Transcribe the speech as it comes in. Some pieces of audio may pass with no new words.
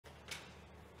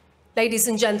Ladies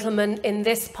and gentlemen, in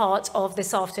this part of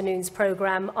this afternoon's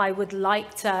programme, I would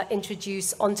like to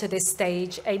introduce onto this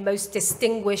stage a most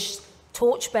distinguished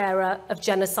torchbearer of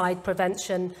genocide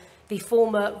prevention, the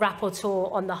former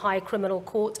Rapporteur on the High Criminal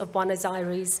Court of Buenos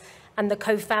Aires and the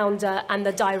co-founder and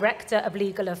the Director of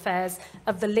Legal Affairs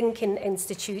of the Lincoln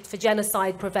Institute for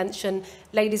Genocide Prevention.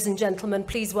 Ladies and gentlemen,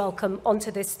 please welcome onto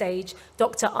this stage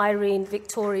Dr. Irene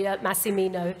Victoria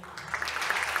Massimino.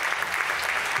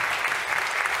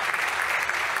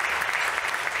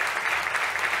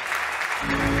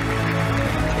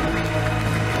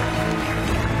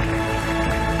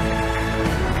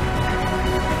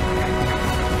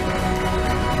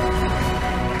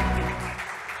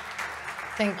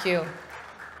 Thank you.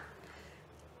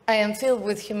 I am filled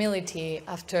with humility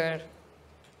after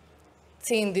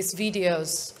seeing these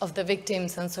videos of the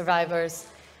victims and survivors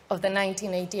of the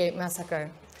 1988 massacre.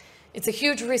 It's a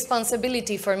huge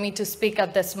responsibility for me to speak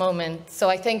at this moment, so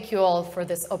I thank you all for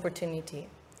this opportunity.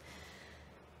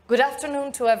 Good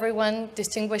afternoon to everyone,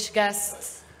 distinguished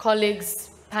guests,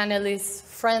 colleagues, panelists,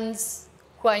 friends,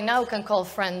 who I now can call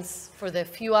friends for the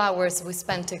few hours we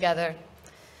spent together.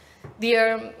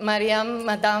 Dear Madame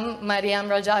Mariam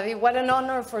Rajavi, what an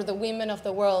honor for the women of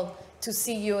the world to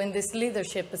see you in this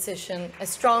leadership position, a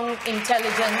strong,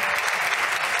 intelligent,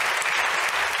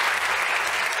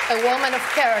 a woman of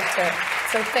character,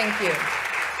 so thank you.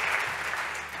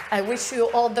 I wish you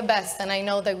all the best, and I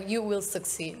know that you will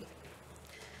succeed.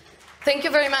 Thank you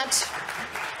very much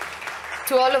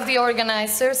to all of the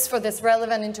organizers for this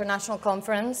relevant international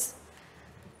conference.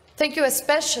 Thank you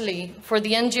especially for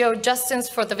the NGO Justice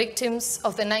for the Victims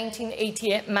of the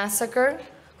 1988 Massacre,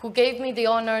 who gave me the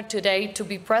honor today to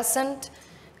be present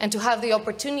and to have the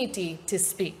opportunity to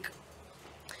speak.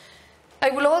 I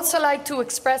would also like to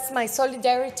express my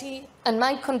solidarity and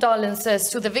my condolences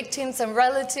to the victims and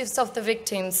relatives of the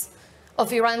victims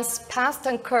of Iran's past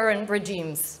and current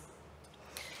regimes.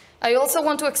 I also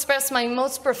want to express my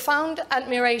most profound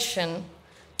admiration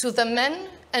to the men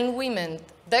and women,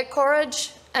 their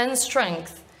courage and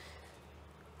strength,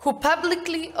 who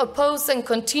publicly oppose and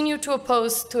continue to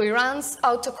oppose to Iran's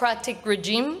autocratic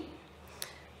regime,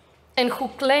 and who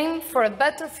claim for a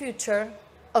better future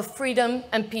of freedom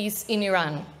and peace in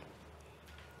Iran.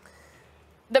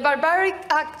 The barbaric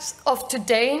acts of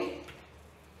today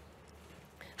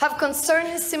have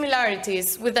concerning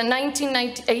similarities with the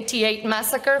 1988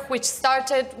 massacre, which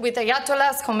started with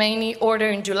Ayatollah Khomeini order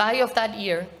in July of that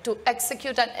year to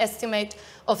execute an estimate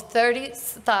of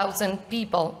 30,000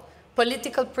 people,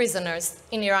 political prisoners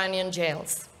in Iranian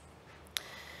jails.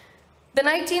 The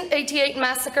 1988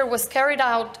 massacre was carried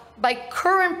out by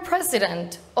current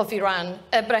president of Iran,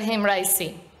 Ebrahim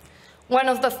Raisi, one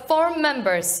of the 4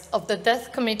 members of the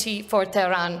death committee for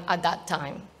Tehran at that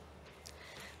time.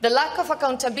 The lack of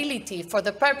accountability for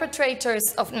the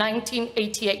perpetrators of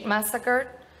 1988 massacre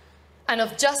and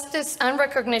of justice and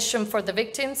recognition for the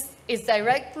victims is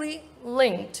directly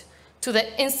linked to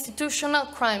the institutional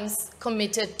crimes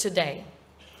committed today.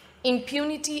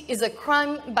 Impunity is a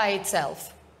crime by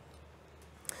itself.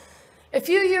 A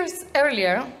few years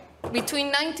earlier, between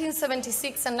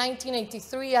 1976 and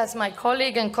 1983, as my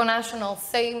colleague and co-national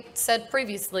said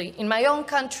previously, in my own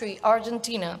country,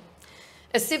 Argentina,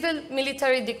 a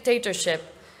civil-military dictatorship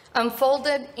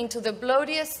unfolded into the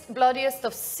bloodiest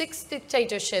of 6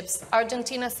 dictatorships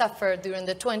Argentina suffered during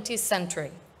the 20th century.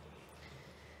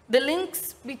 The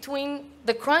links between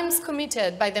the crimes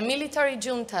committed by the military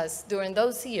juntas during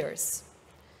those years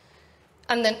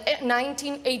and the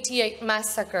 1988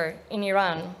 massacre in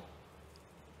Iran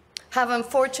have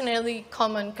unfortunately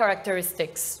common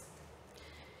characteristics.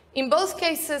 In both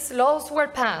cases, laws were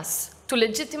passed to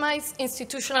legitimize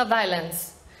institutional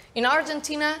violence. In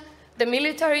Argentina, the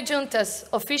military juntas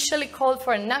officially called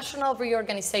for a national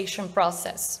reorganization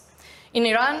process. In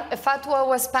Iran, a fatwa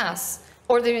was passed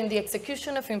ordering the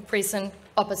execution of imprisoned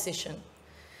opposition.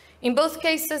 In both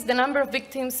cases, the number of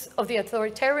victims of the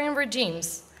authoritarian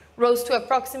regimes rose to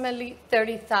approximately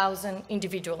 30,000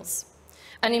 individuals.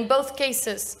 And in both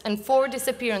cases, and 4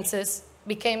 disappearances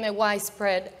became a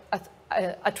widespread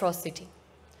atrocity.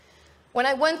 When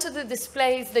I went to the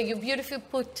displays that you beautifully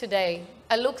put today,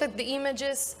 I looked at the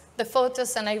images, the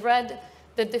photos, and I read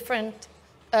the different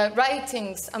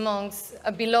writings amongst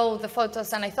below the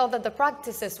photos, and I thought that the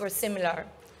practices were similar.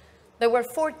 There were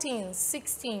 14,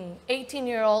 16,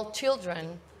 18-year-old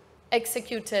children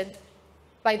executed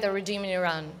by the regime in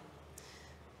Iran.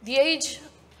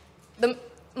 The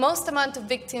most amount of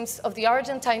victims of the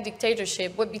Argentine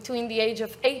dictatorship were between the age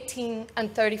of 18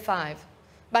 and 35,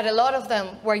 but a lot of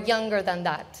them were younger than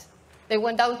that. They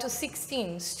went down to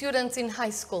 16, students in high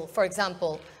school, for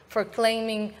example, for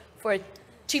claiming for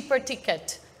cheaper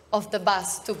ticket of the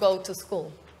bus to go to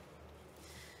school.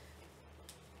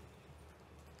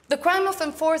 The crime of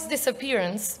enforced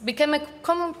disappearance became a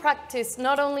common practice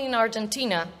not only in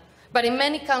Argentina, but in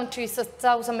many countries of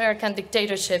South American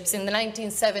dictatorships in the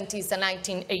 1970s and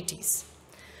 1980s.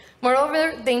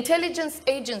 Moreover, the intelligence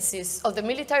agencies of the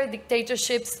military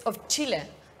dictatorships of Chile,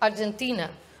 Argentina,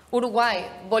 Uruguay,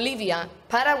 Bolivia,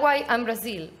 Paraguay, and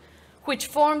Brazil, which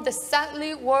formed the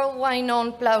sadly worldwide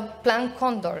known Plan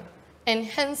Condor,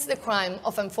 enhanced the crime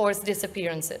of enforced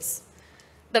disappearances.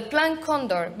 The Plan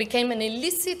Condor became an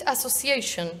illicit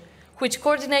association which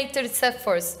coordinated its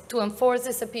efforts to enforce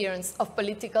disappearance of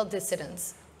political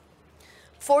dissidents.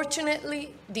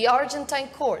 Fortunately, the Argentine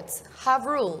courts have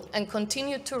ruled and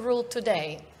continue to rule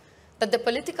today that the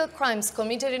political crimes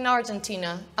committed in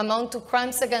Argentina amount to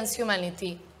crimes against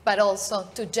humanity, but also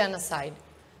to genocide,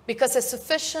 because a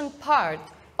sufficient part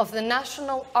of the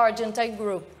national Argentine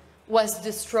group was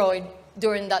destroyed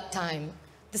during that time.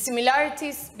 The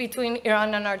similarities between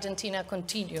Iran and Argentina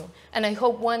continue, and I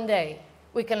hope one day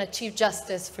we can achieve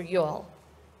justice for you all.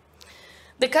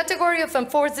 The category of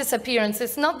enforced disappearance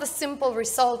is not the simple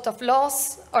result of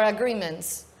laws or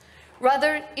agreements.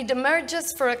 Rather, it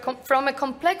emerges from a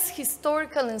complex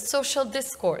historical and social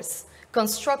discourse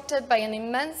constructed by an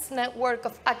immense network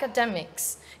of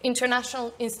academics,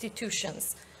 international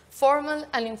institutions, formal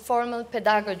and informal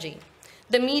pedagogy,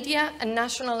 the media and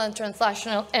national and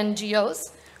transnational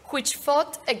NGOs, which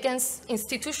fought against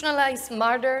institutionalized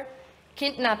murder,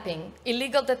 kidnapping,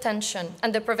 illegal detention,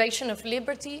 and deprivation of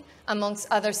liberty, amongst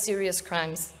other serious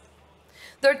crimes.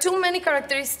 There are too many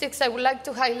characteristics I would like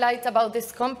to highlight about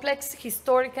this complex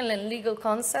historical and legal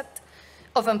concept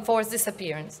of enforced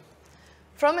disappearance.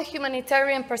 From a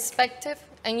humanitarian perspective,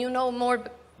 and you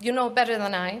know better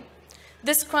than I,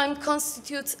 this crime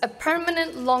constitutes a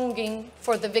permanent longing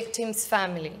for the victim's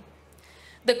family.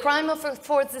 The crime of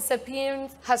enforced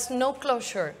disappearance has no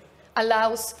closure,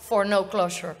 allows for no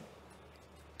closure.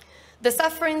 The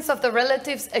sufferings of the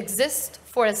relatives exist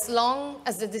for as long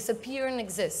as the disappearance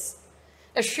exists.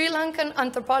 A Sri Lankan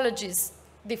anthropologist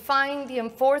defined the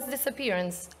enforced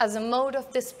disappearance as a mode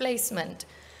of displacement,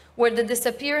 where the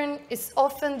disappearance is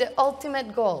often the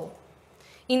ultimate goal.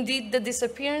 Indeed, the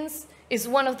disappearance is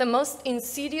one of the most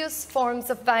insidious forms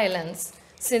of violence,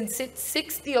 since it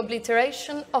seeks the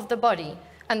obliteration of the body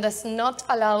and does not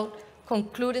allow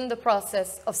concluding the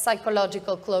process of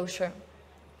psychological closure.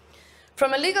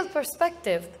 From a legal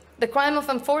perspective, the crime of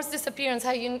enforced disappearance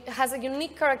has a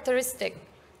unique characteristic,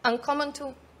 uncommon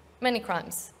to many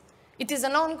crimes. It is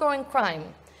an ongoing crime.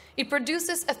 It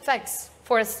produces effects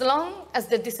for as long as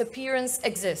the disappearance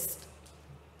exists.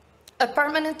 A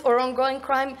permanent or ongoing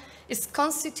crime is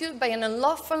constituted by an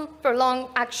unlawful, prolonged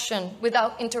action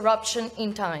without interruption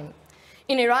in time.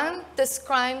 In Iran, this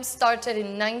crime started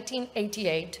in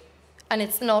 1988, and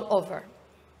it's not over.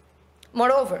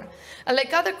 Moreover,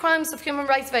 unlike other crimes of human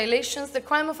rights violations, the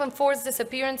crime of enforced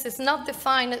disappearance is not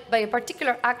defined by a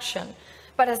particular action,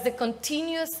 but as the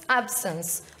continuous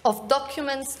absence of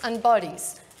documents and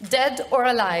bodies, dead or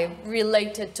alive,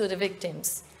 related to the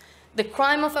victims. The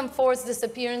crime of enforced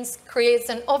disappearance creates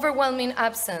an overwhelming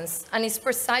absence, and it's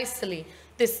precisely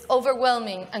this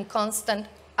overwhelming and constant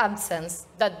absence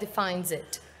that defines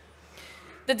it.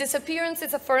 The disappearance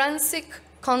is a forensic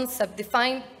concept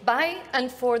defined by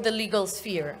and for the legal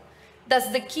sphere.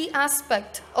 Thus, the key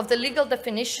aspect of the legal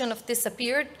definition of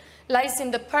disappeared lies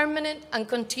in the permanent and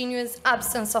continuous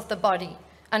absence of the body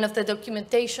and of the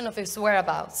documentation of its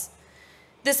whereabouts.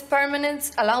 This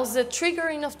permanence allows the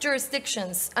triggering of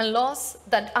jurisdictions and laws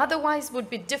that otherwise would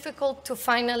be difficult to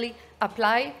finally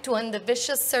apply to end the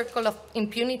vicious circle of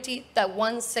impunity that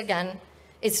once again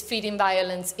is feeding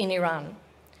violence in Iran.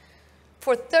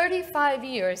 For 35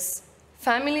 years,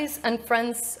 families and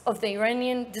friends of the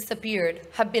Iranian disappeared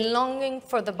have been longing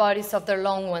for the bodies of their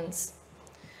loved ones,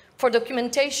 for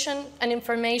documentation and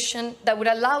information that would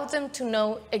allow them to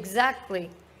know exactly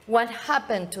what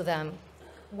happened to them,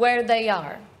 where they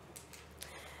are.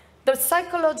 The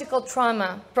psychological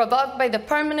trauma provoked by the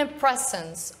permanent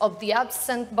presence of the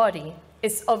absent body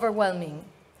is overwhelming.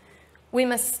 We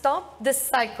must stop this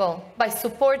cycle by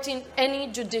supporting any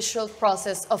judicial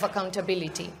process of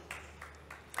accountability.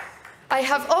 I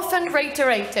have often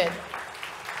reiterated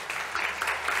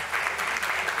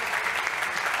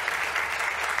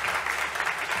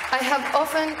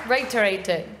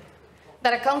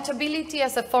that accountability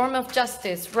as a form of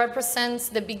justice represents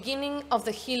the beginning of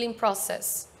the healing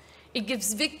process. It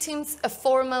gives victims a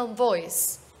formal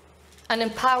voice and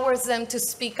empowers them to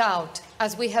speak out,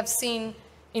 as we have seen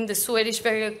in the Swedish,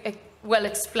 very well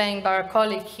explained by our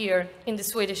colleague here in the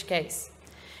Swedish case.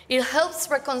 It helps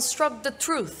reconstruct the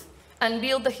truth and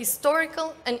build the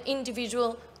historical and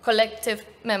individual collective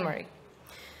memory.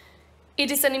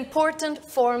 It is an important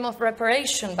form of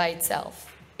reparation by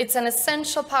itself. It's an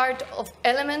essential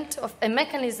element of a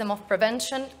mechanism of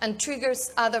prevention and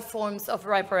triggers other forms of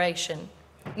reparation,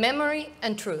 memory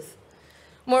and truth.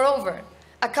 Moreover,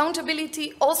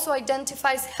 accountability also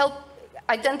identifies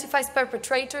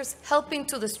perpetrators helping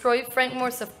to destroy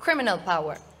frameworks of criminal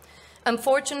power.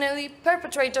 Unfortunately,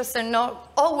 perpetrators are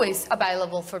not always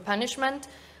available for punishment.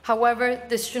 However,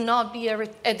 this should not be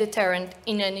a deterrent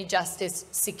in any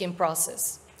justice-seeking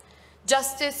process.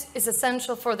 Justice is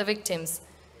essential for the victims,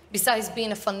 besides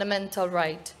being a fundamental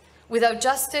right. Without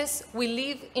justice, we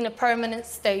live in a permanent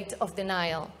state of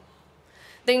denial.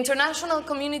 The international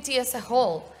community as a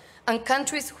whole, and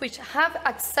countries which have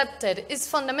accepted its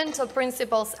fundamental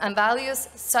principles and values,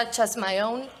 such as my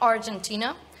own,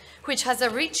 Argentina, which has a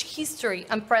rich history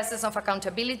and presence of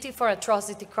accountability for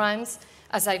atrocity crimes,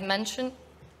 as I've mentioned,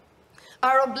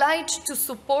 are obliged to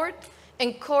support,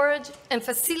 encourage, and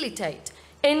facilitate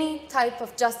any type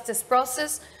of justice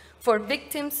process for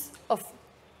victims of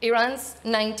Iran's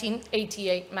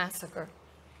 1988 massacre.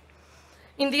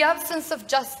 In the absence of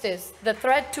justice, the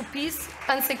threat to peace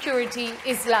and security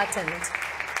is latent.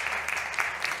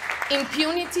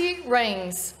 Impunity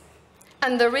reigns,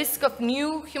 and the risk of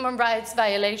new human rights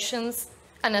violations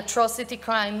and atrocity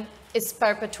crime is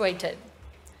perpetuated.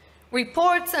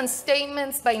 Reports and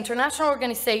statements by international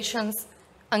organizations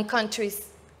and countries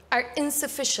are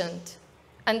insufficient,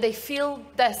 and they fill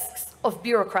desks of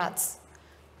bureaucrats.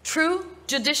 True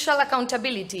judicial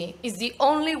accountability is the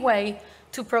only way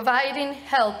to providing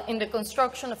help in the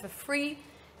construction of a free,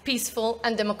 peaceful,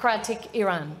 and democratic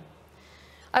Iran.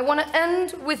 I want to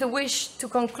end with a wish to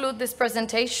conclude this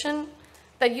presentation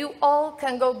that you all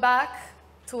can go back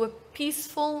to a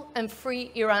peaceful and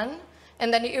free Iran,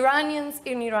 and that Iranians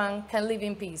in Iran can live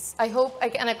in peace. I hope I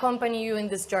can accompany you in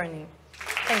this journey.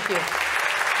 Thank you.